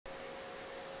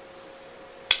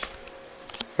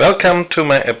Welcome to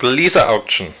my Apple Lisa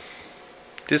auction.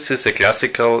 This is a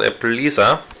classical Apple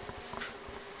Lisa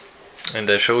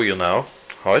and I show you now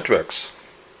how it works.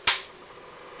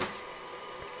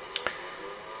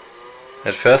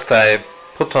 At first I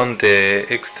put on the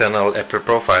external Apple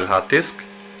Profile hard disk.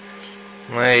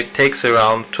 It takes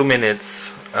around 2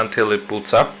 minutes until it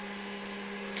boots up.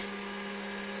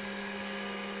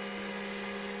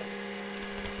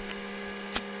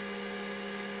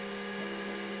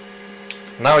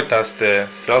 Now it does the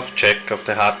self-check of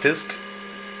the hard disk,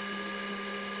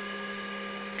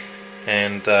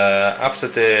 and after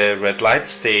the red light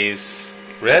stays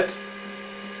red,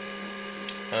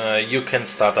 you can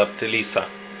start up the Lisa.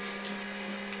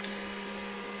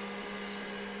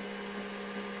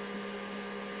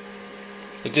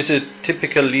 It is a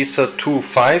typical Lisa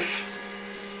 2.5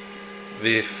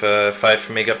 with 5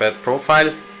 megabyte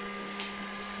profile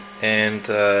and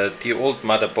the old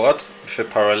motherboard with a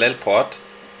parallel port.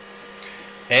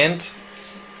 And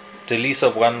the Lisa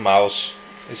 1 mouse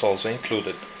is also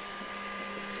included.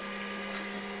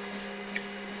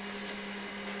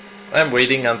 I'm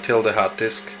waiting until the hard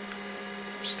disk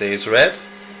stays red.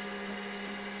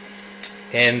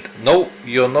 And no,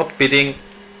 you're not bidding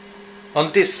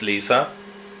on this Lisa.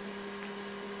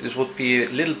 This would be a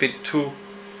little bit too,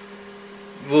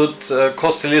 would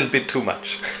cost a little bit too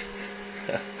much.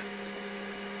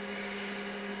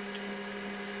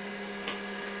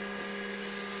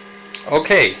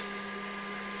 Okay,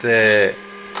 the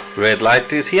red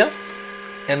light is here,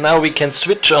 and now we can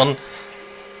switch on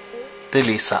the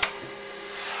Lisa.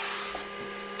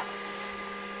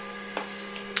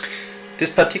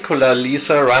 This particular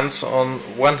Lisa runs on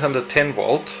 110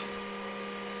 volt.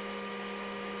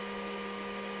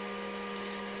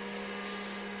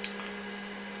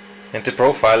 And the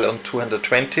profile on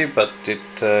 220, but it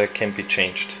can be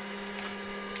changed.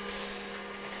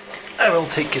 I will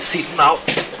take a seat now.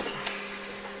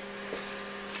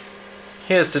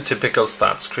 Here's the typical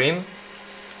start screen.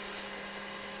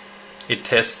 It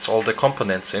tests all the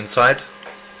components inside.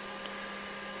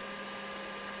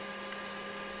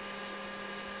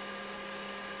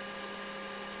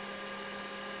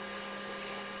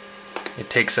 It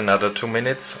takes another 2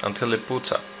 minutes until it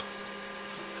boots up.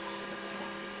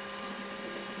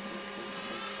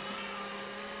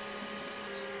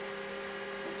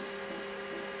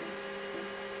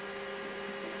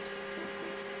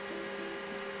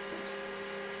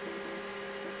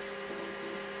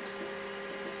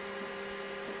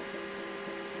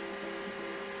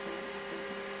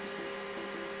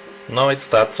 Now it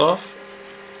starts off.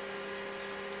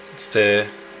 It's the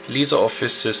Lisa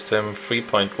Office System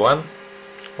 3.1,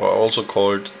 or also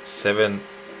called 7/7.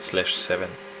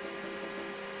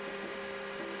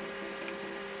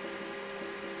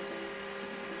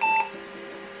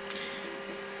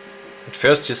 At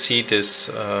first you see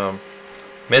this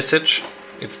message.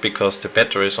 It's because the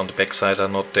batteries on the back side are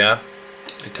not there.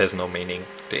 It has no meaning.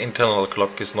 The internal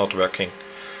clock is not working.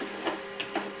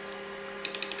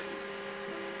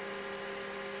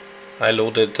 I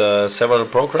loaded several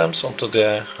programs onto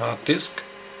the hard disk,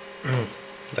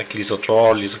 like Lisa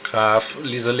Draw, Lisa Graph,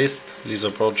 Lisa List, Lisa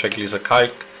Project, Lisa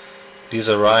Calc,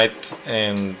 Lisa Write,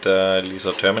 and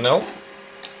Lisa Terminal.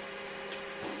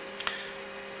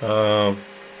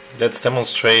 Let's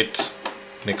demonstrate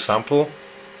an example,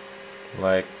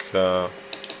 like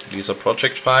Lisa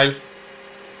Project file.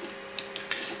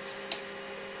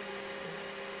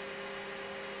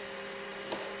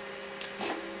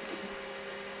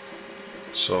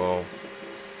 So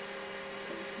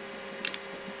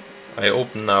I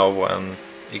open now one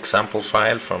example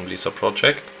file from Lisa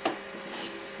Project.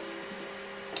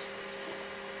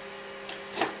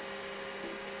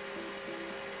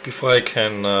 Before I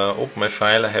can open my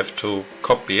file, I have to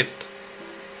copy it.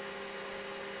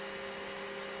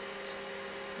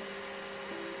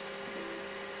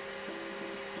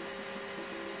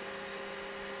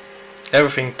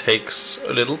 Everything takes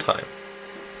a little time.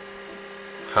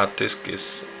 Hard disk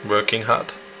is working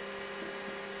hard.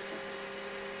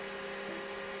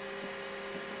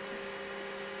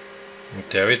 And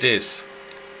there it is.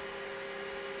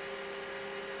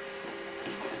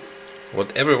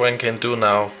 What everyone can do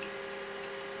now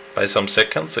by some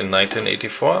seconds in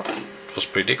 1984, it was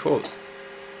pretty cool.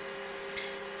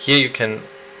 Here you can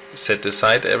set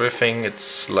aside everything.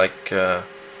 It's like a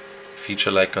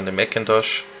feature like on the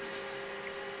Macintosh.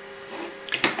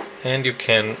 And you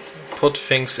can put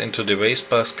things into the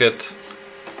wastebasket.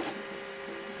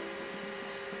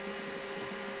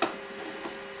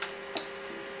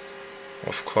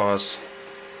 Of course,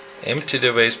 empty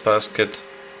the wastebasket.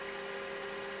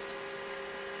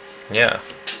 Yeah.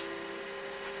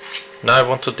 Now I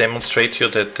want to demonstrate you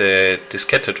that the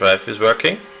diskette drive is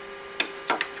working.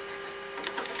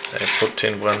 I put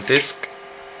in one disk.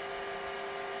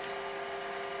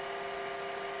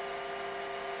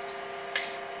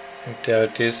 And there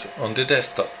it is on the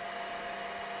desktop.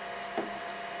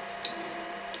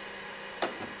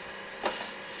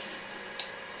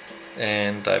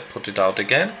 And I put it out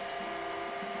again.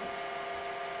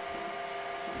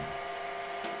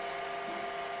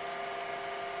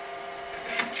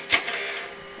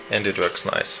 And it works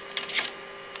nice.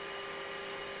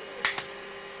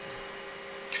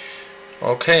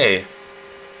 Okay,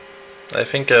 I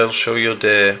think I'll show you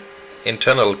the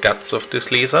internal guts of this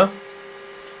laser.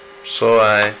 So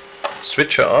I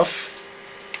switch her off.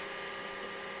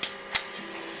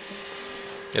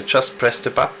 You just press the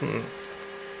button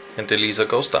and the laser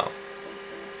goes down.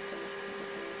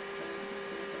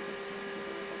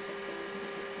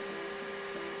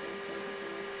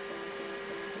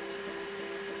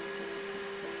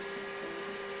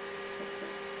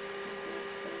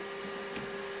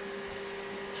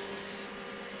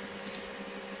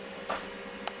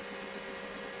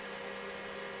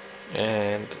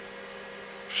 And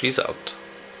she's out.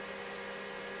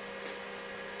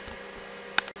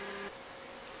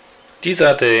 These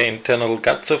are the internal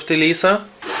guts of the laser.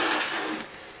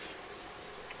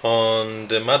 On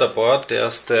the motherboard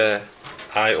there's the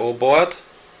I/O board,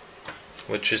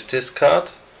 which is this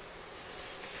card.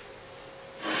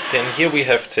 Then here we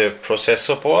have the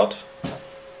processor board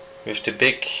with the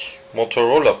big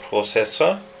Motorola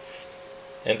processor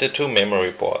and the two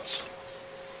memory boards.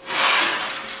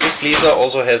 This laser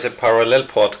also has a parallel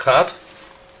port card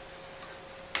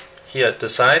here at the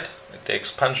side, at the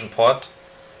expansion port,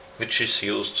 which is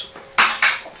used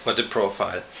for the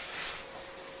profile.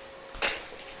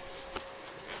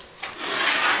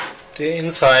 The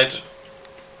inside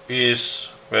is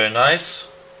very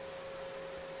nice.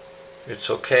 It's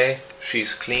okay,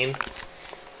 she's clean.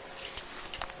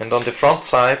 And on the front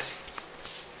side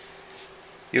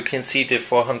you can see the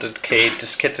 400K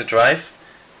diskette drive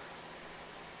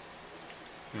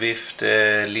with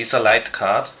the laser light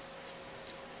card,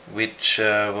 which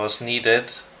was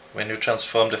needed when you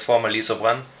transform the former Laser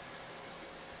 1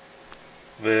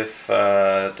 with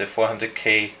the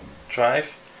 400K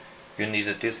drive. You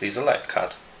needed this laser light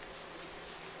card.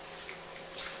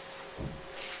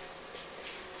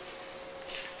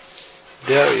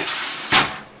 There is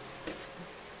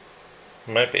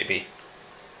my baby.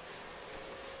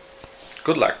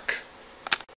 Good luck.